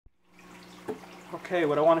Okay,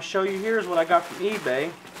 what I want to show you here is what I got from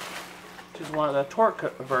eBay, which is one of the torque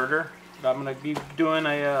converter. I'm going to be doing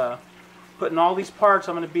a putting all these parts.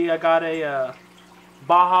 I got a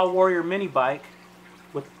Baja Warrior mini bike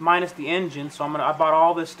with minus the engine, so I bought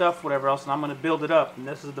all this stuff, whatever else, and I'm going to build it up. And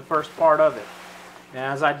this is the first part of it. And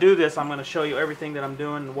as I do this, I'm going to show you everything that I'm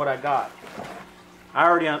doing and what I got. I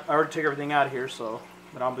already took everything out of here,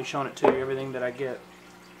 but I'll be showing it to you, everything that I get.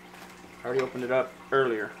 I already opened it up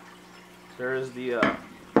earlier. There is the,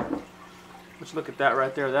 let's look at that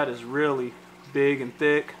right there. That is really big and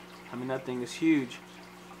thick. I mean, that thing is huge.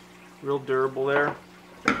 Real durable there.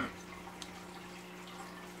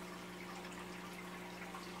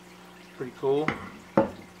 Pretty cool.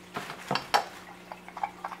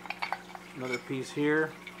 Another piece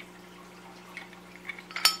here.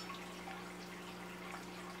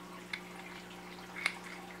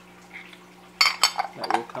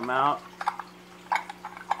 That will come out.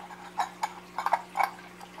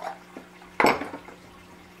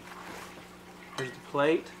 Here's the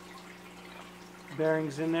plate.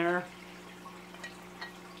 Bearings in there.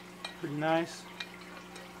 Pretty nice.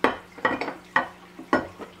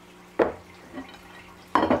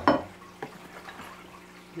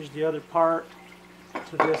 Here's the other part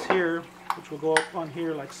to this here, which will go up on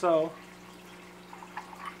here like so.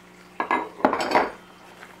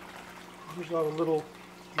 Here's all the little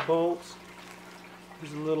bolts.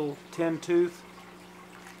 Here's a little tin tooth.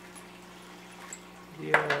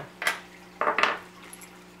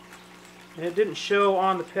 And it didn't show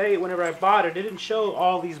on the pay whenever I bought it. It didn't show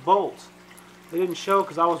all these bolts. It didn't show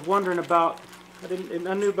because I was wondering about.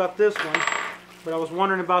 I knew about this one, but I was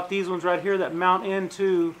wondering about these ones right here that mount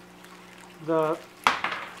into the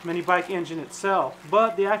mini bike engine itself.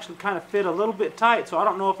 But they actually kind of fit a little bit tight, so I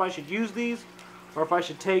don't know if I should use these or if I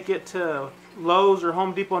should take it to Lowe's or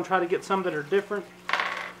Home Depot and try to get some that are different,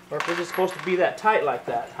 or if they're just supposed to be that tight like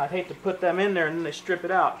that. I'd hate to put them in there and then they strip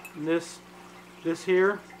it out. And this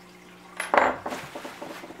here.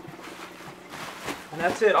 And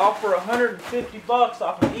that's it, all for 150 bucks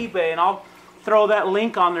off of eBay, and I'll throw that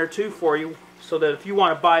link on there too for you, so that if you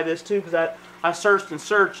want to buy this too, because I searched and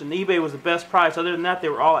searched, and eBay was the best price. Other than that, they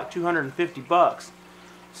were all like 250 bucks.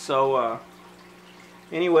 So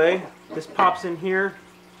anyway, this pops in here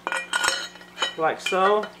like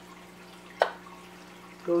so.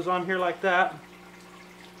 Goes on here like that.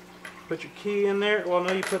 Put your key in there. Well,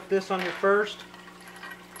 no, you put this on here first.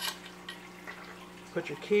 Put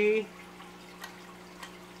your key.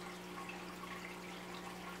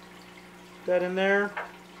 That in there.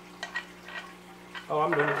 Oh,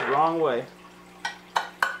 I'm doing it the wrong way.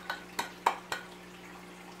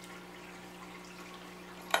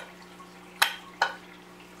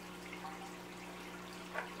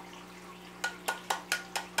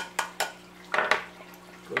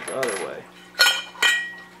 Goes the other way.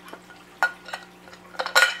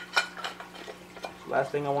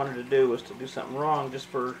 Last thing I wanted to do was to do something wrong just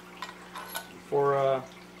for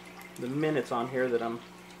the minutes on here that I'm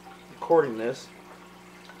recording this.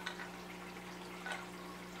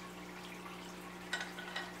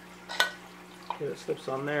 Okay, it slips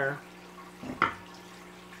on there.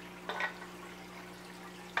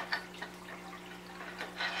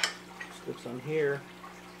 Slips on here.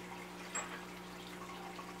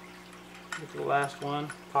 Get to the last one,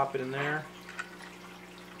 pop it in there.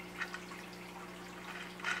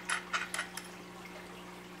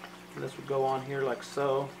 And this would go on here like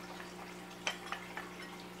so.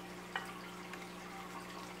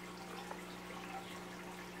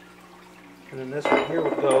 And then this right here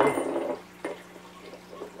would go,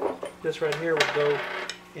 this right here would go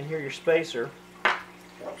in here, your spacer.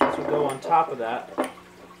 This would go on top of that.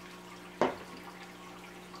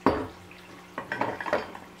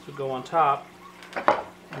 This would go on top.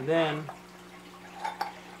 And then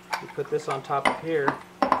you put this on top of here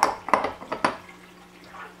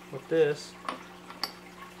with this.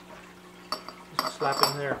 Just slap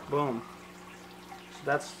in there, boom. So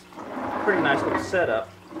that's a pretty nice little setup.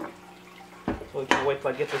 So we can wait till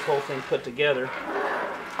I get this whole thing put together.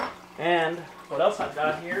 And what else I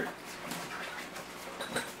got here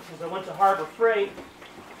is I went to Harbor Freight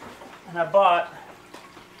and I bought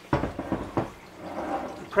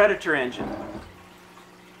the Predator engine,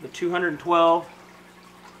 the 212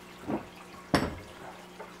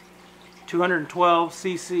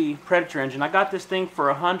 cc Predator engine. I got this thing for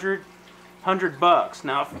 $100 bucks.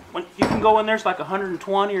 Now, when you can go in there, it's like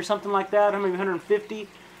 120 or something like that, maybe 150.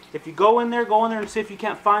 If you go in there and see if you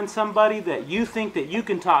can't find somebody that you think that you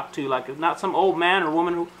can talk to, like not some old man or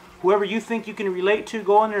woman, whoever you think you can relate to,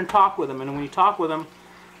 go in there and talk with them. And when you talk with them,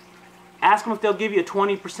 ask them if they'll give you a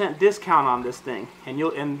 20% discount on this thing,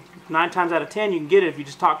 and 9 times out of 10 you can get it if you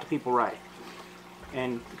just talk to people right.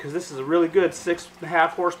 And because this is a really good 6.5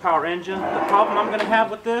 horsepower engine. The problem I'm going to have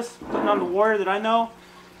with this, putting on the Warrior that I know,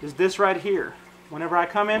 is this right here. Whenever I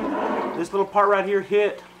come in, this little part right here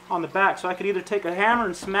hit on the back, so I could either take a hammer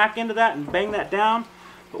and smack into that and bang that down,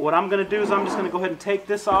 but what I'm going to do is I'm just going to go ahead and take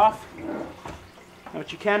this off. And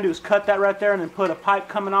what you can do is cut that right there and then put a pipe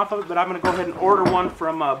coming off of it, but I'm going to go ahead and order one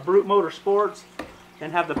from Brute Motorsports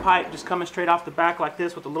and have the pipe just coming straight off the back like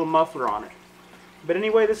this with a little muffler on it. But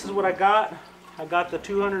anyway, this is what I got. I got the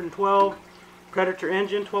 212 Predator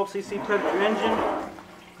engine, 12cc Predator engine,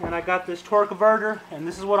 and I got this torque converter, and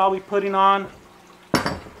this is what I'll be putting on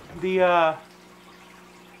the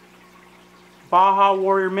Baja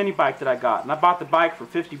Warrior mini bike that I got. And I bought the bike for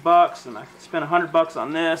 50 bucks, and I spent 100 bucks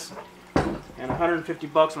on this and 150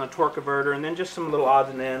 bucks on a torque converter, and then just some little odds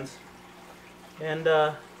and ends. And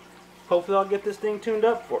hopefully I'll get this thing tuned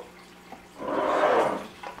up for it.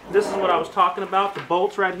 This is what I was talking about, the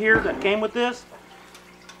bolts right here that came with this.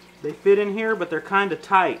 They fit in here, but they're kind of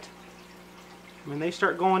tight. When they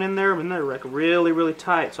start going in there, they're like really, really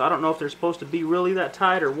tight. So I don't know if they're supposed to be really that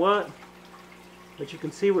tight or what. But you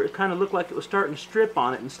can see where it kind of looked like it was starting to strip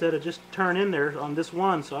on it instead of just turn in there on this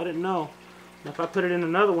one. So I didn't know. And if I put it in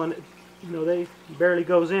another one, they barely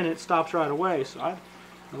goes in. It stops right away. So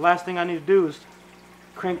the last thing I need to do is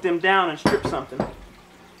crank them down and strip something.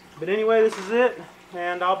 But anyway, this is it.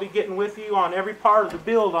 And I'll be getting with you on every part of the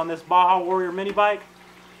build on this Baja Warrior mini bike,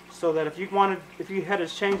 so that if you had to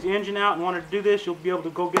change the engine out and wanted to do this, you'll be able to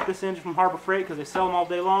go get this engine from Harbor Freight because they sell them all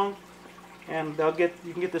day long, and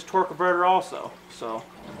you can get this torque converter also. So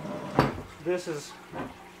this is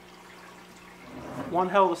one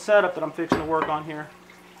hell of a setup that I'm fixing to work on here.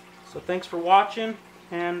 So thanks for watching,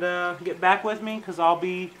 and get back with me because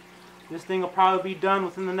this thing will probably be done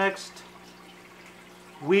within the next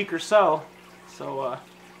week or so. So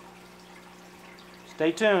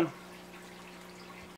stay tuned.